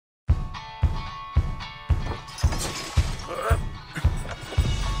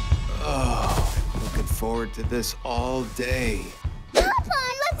forward to this all day. Come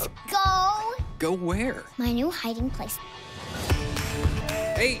on, let's go. Go where? My new hiding place.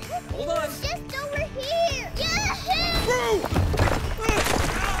 Hey, hold on. Just over here. Yeah. Whoa!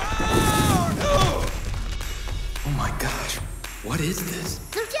 Oh my gosh, what is this?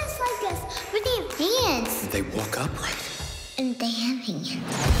 They're just like us, but they have hands. They walk upright. And they have hands.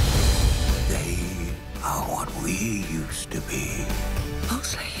 They are what we used to be.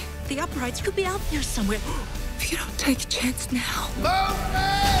 Mosley, the uprights could be out there somewhere. If you don't take a chance now.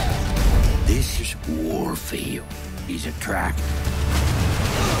 This is war for you. He's a track.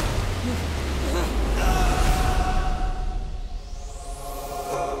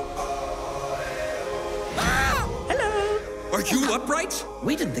 Are you upright?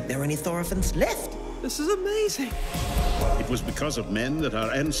 We didn't think there were any Thorfins left. This is amazing. It was because of men that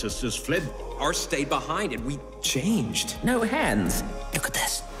our ancestors fled. Ours stayed behind and we changed. No hands. Look at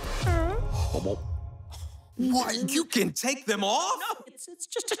this. What? You can take them off? No, it's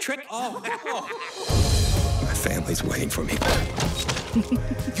just a trick. Oh. My family's waiting for me.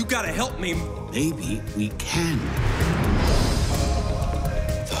 You gotta help me. Maybe we can.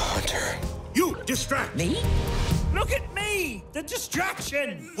 The hunter. You distract! Me? Look at me! The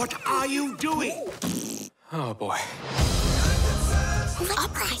distraction! What are you doing? Oh boy. Will the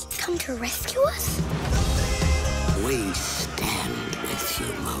uprights come to rescue us? We stand with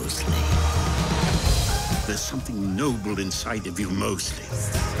you, Mosley. There's something noble inside of you, Mosley.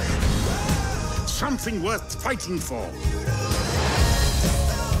 Something worth fighting for.